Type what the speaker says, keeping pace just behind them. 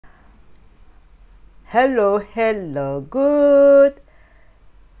Hello, good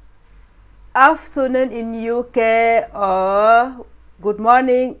afternoon in UK, or good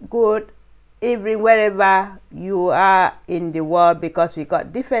morning, good evening, wherever you are in the world, because we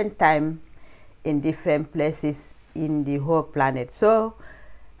got different time in different places in the whole planet. So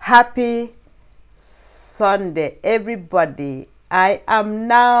happy Sunday, everybody. I am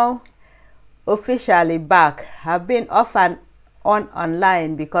now officially back. I've been off and on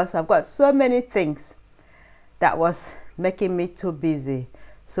online because I've got so many things that was making me too busy.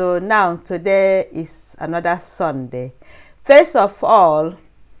 So now today is another Sunday. First of all,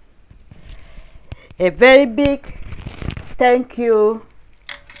 a very big thank you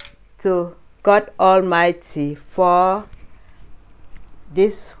to God Almighty for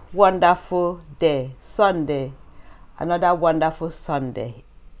this wonderful day, Sunday, another wonderful Sunday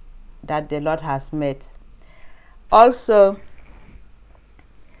that the Lord has made. Also,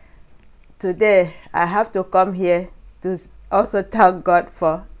 today I have to come here to also thank God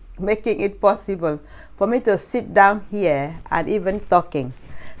for making it possible for me to sit down here and even talking,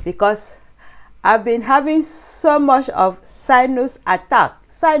 because I've been having so much of sinuses,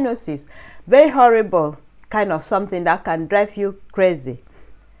 very horrible kind of something that can drive you crazy.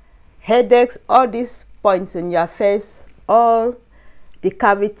 Headaches, all these points in your face, all the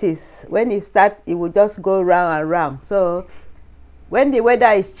cavities. When it starts, it will just go round and round. So when the weather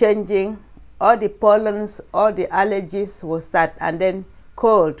is changing, all the pollens, all the allergies will start, and then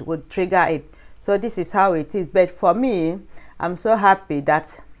cold would trigger it. So this is how it is. But for me, I'm so happy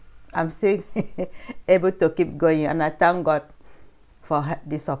that I'm still able to keep going, and I thank God for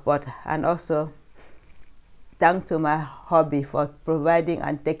the support, and also thank to my hubby for providing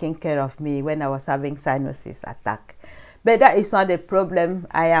and taking care of me when I was having sinuses attack. But that is not a problem.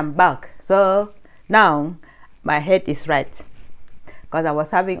 I am back. So now my head is right, because I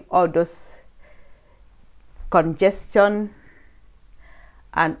was having all those congestion,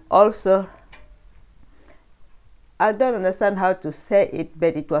 and also I don't understand how to say it,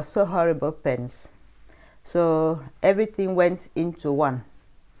 but it was so horrible pains. So everything went into one: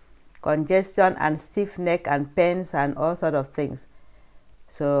 congestion and stiff neck and pains and all sort of things.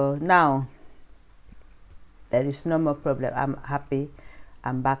 So now there is no more problem. I'm happy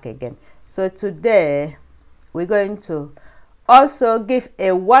I'm back again. So today we're going to also give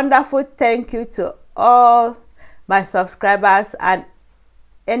a wonderful thank you to all my subscribers and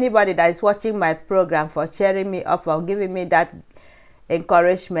anybody that is watching my program for cheering me up, for giving me that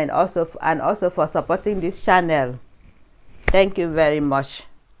encouragement, also, and also for supporting this channel. Thank you very much.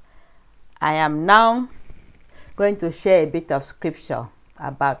 I am now going to share a bit of scripture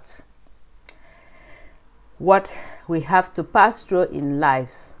about what we have to pass through in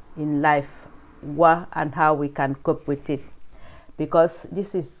life, what and how we can cope with it, because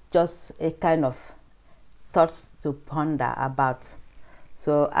this is just a kind of thoughts to ponder about.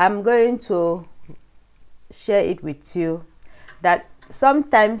 So I'm going to share it with you, that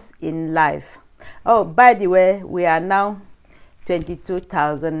sometimes in life, oh, by the way, we are now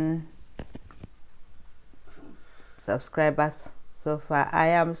 22,000 subscribers so far. I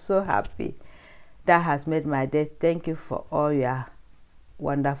am so happy. That has made my day. Thank you for all your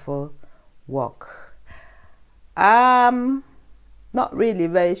wonderful work. Not really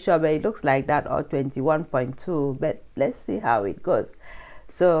very sure, but it looks like that, or 21.2, but let's see how it goes.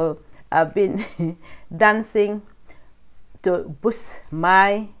 So I've been dancing to boost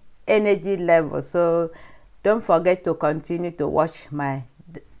my energy level. So don't forget to continue to watch my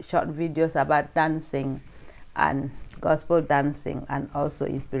short videos about dancing and gospel dancing, and also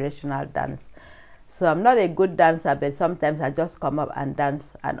inspirational dance. So I'm not a good dancer, but sometimes I just come up and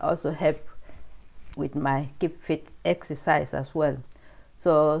dance, and also help with my keep fit exercise as well.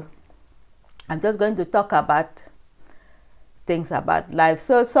 So I'm just going to talk about things about life.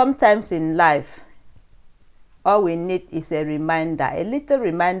 So sometimes in life, all we need is a reminder, a little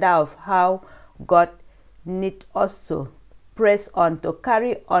reminder of how God needs us to press on, to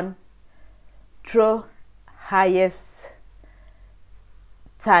carry on through highest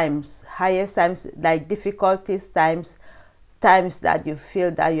times, like difficulties, times that you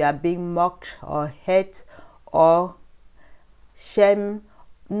feel that you are being mocked or hate or shame.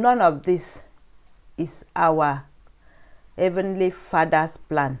 None of this is our Heavenly Father's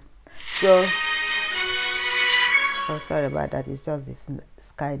plan. So, oh, sorry about that. It's just this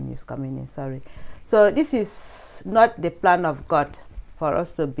Sky News coming in. Sorry. So this is not the plan of God for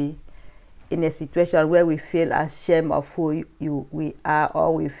us to be in a situation where we feel ashamed of who we are,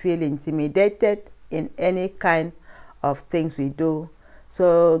 or we feel intimidated in any kind of things we do.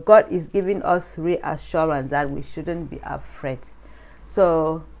 So God is giving us reassurance that we shouldn't be afraid.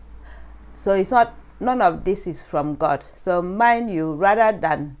 So it's not none of this is from God. So mind you, rather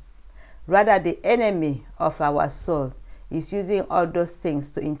the enemy of our soul is using all those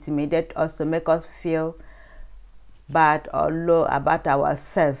things to intimidate us, to make us feel bad or low about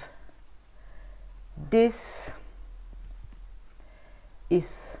ourselves. This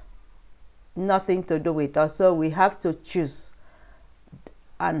is nothing to do with us. So we have to choose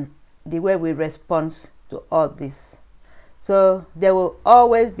and the way we respond to all this. So there will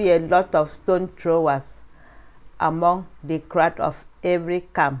always be a lot of stone throwers among the crowd of every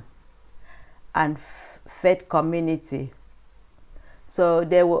camp and faith community. So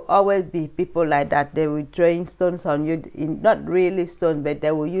there will always be people like that. They will throwing stones on you, not really stones, but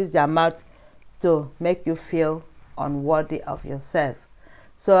they will use their mouth to make you feel unworthy of yourself.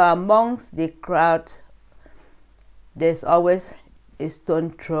 So amongst the crowd, there's always a stone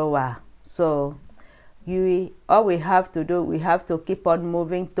thrower. So all we have to do, we have to keep on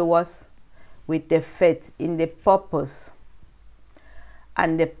moving towards with the faith in the purpose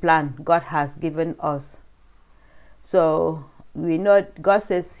and the plan God has given us. So we know God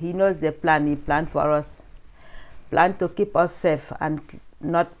says He knows the plan He planned for us. Plan to keep us safe and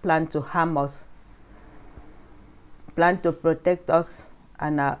not plan to harm us. Plan to protect us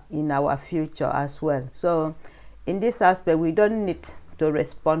and in our future as well. So in this aspect, we don't need to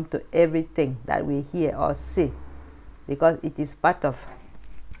respond to everything that we hear or see, because it is part of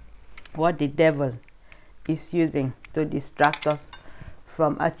what the devil is using to distract us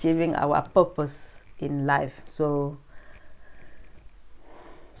from achieving our purpose in life. So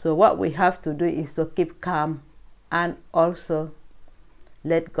what we have to do is to keep calm and also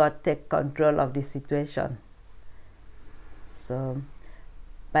let God take control of the situation. So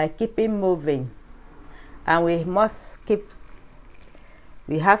by keeping moving, and we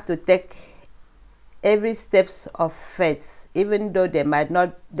have to take every steps of faith, even though they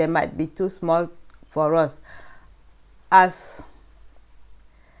might be too small for us. As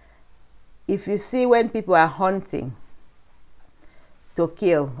if you see when people are hunting to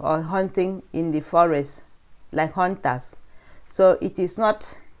kill or hunting in the forest like hunters, so it is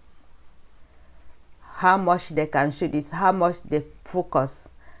not how much they can shoot, it's how much they focus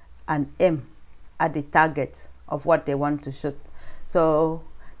and aim at the target of what they want to shoot. So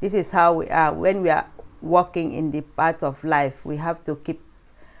this is how we are when we are walking in the path of life. We have to keep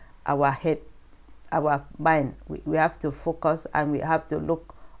our head, our mind, we have to focus, and we have to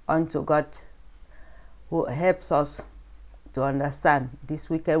look unto God, who helps us to understand this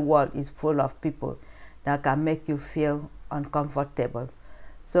wicked world is full of people that can make you feel uncomfortable.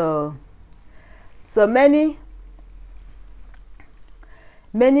 So many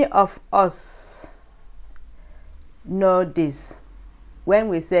of us know this. When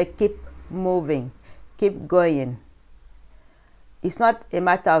we say keep moving, keep going, it's not a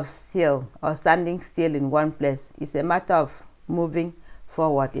matter of still or standing still in one place. It's a matter of moving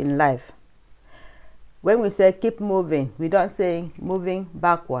forward in life. When we say keep moving, we don't say moving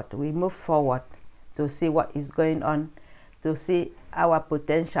backward. We move forward to see what is going on, to see our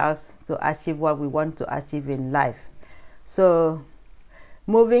potentials to achieve what we want to achieve in life. So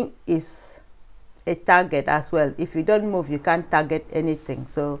moving is a target as well. If you don't move, you can't target anything.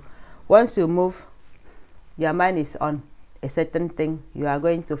 So once you move, your mind is on a certain thing. You are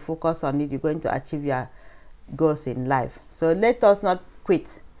going to focus on it. You're going to achieve your goals in life. So let us not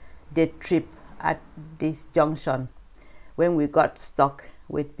quit the trip at this junction when we got stuck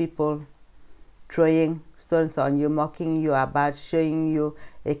with people throwing stones on you, mocking you about, showing you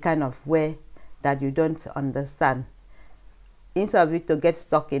a kind of way that you don't understand. Instead of you to get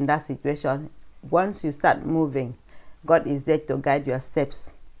stuck in that situation, once you start moving, God is there to guide your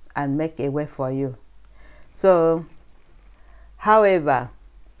steps and make a way for you. So, however,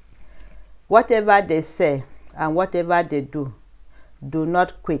 whatever they say and whatever they do, do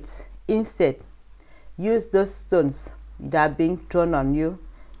not quit. Instead, use those stones that are being thrown on you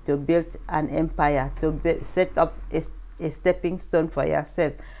to build an empire, to set up a stepping stone for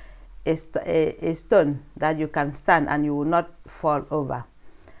yourself, a stone that you can stand and you will not fall over.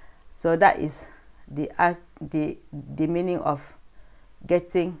 So that is the meaning of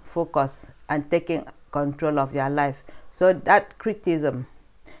getting focused and taking control of your life. So that criticism,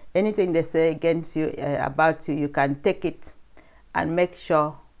 anything they say against you, about you, you can take it and make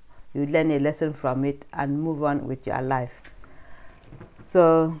sure you learn a lesson from it and move on with your life.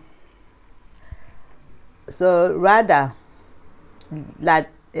 So rather, like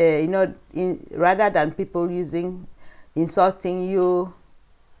rather than people insulting you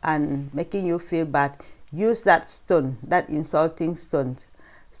and making you feel bad, use that stone, that insulting stone,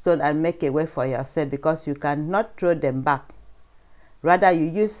 and make a way for yourself, because you cannot throw them back. Rather, you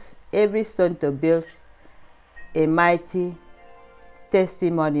use every stone to build a mighty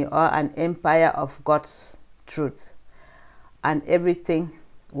testimony or an empire of God's truth, and everything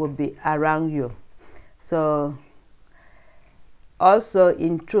will be around you. So also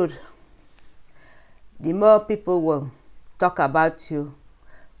in truth, the more people will talk about you,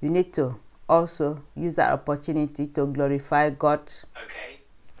 you need to also use that opportunity to glorify God. Okay.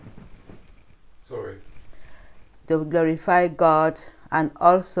 Sorry. To glorify God, and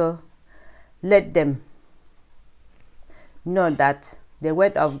also let them know that the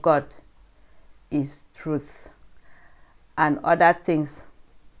word of God is truth, and other things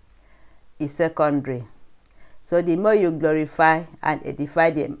is secondary. So the more you glorify and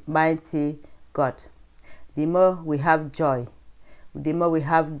edify the mighty God, the more we have joy, the more we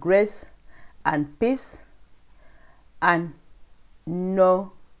have grace and peace, and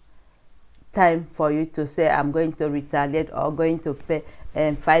no time for you to say, I'm going to retaliate or going to pay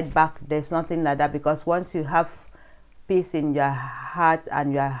and fight back. There's nothing like that, because once you have peace in your heart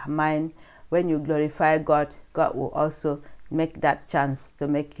and your mind, when you glorify God, God will also make that chance to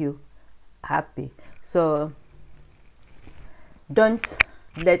make you happy. So don't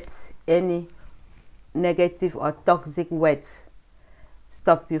let any negative or toxic words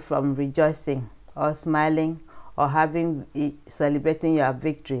stop you from rejoicing or smiling or celebrating your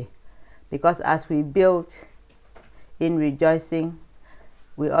victory. Because as we build in rejoicing,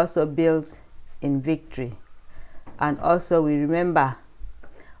 we also build in victory. And also we remember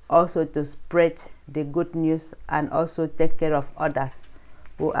also to spread the good news and also take care of others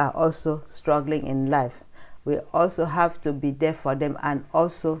who are also struggling in life. We also have to be there for them and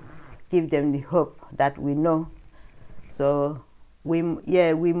also give them the hope that we know. So we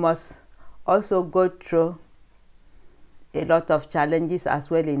must also go through a lot of challenges as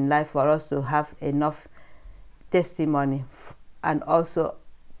well in life for us to have enough testimony and also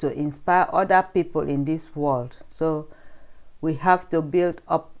to inspire other people in this world. So we have to build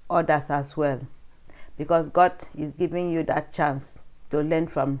up others as well, because God is giving you that chance to learn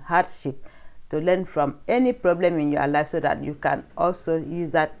from hardship, to learn from any problem in your life, so that you can also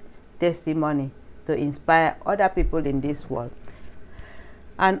use that testimony to inspire other people in this world.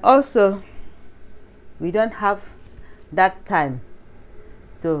 And also, we don't have that time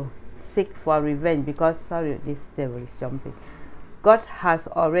to seek for revenge, because, sorry, this table is jumping. God has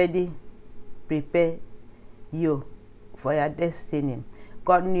already prepared you for your destiny.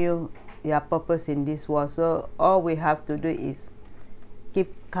 God knew your purpose in this world. So all we have to do is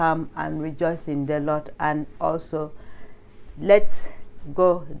keep calm and rejoice in the Lord, and also let's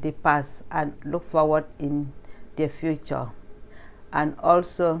go the past and look forward in the future. And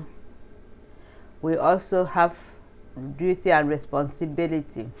also we also have duty and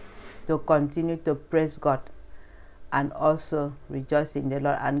responsibility to continue to praise God and also rejoice in the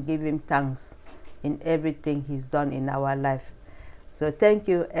Lord and give him thanks in everything he's done in our life. So thank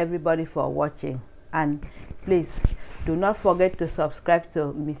you everybody for watching, and please do not forget to subscribe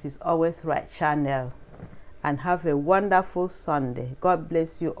to Mrs. Always Right channel, and have a wonderful Sunday. God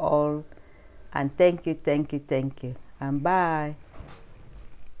bless you all, and thank you, and bye.